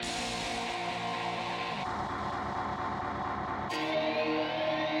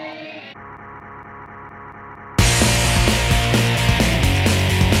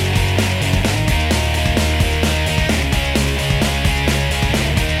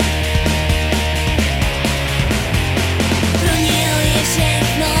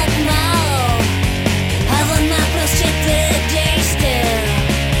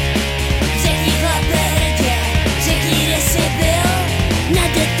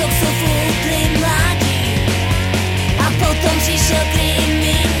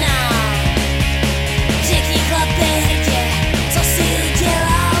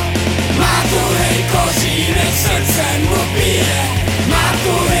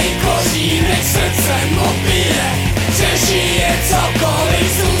Kořínek srdcem opije, přežije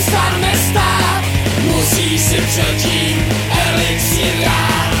cokoliv zůstane stát. Musí si předtím elixir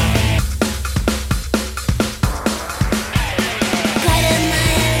dát.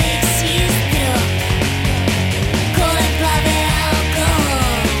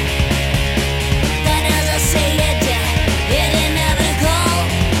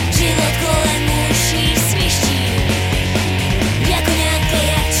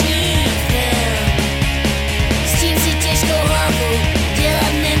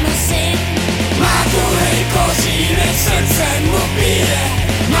 Srdcem opije,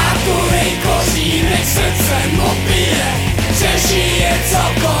 má Tuhej Korinek srdcem opije, přežije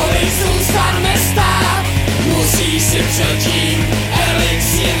cokoliv zůstane stát. Musí si předtím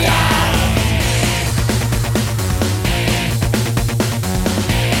elixir dát.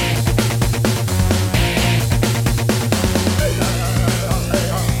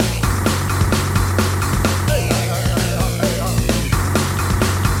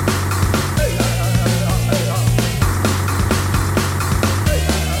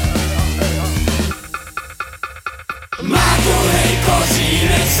 Má Tuhej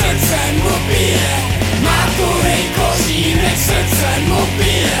Korinek srdcem opije,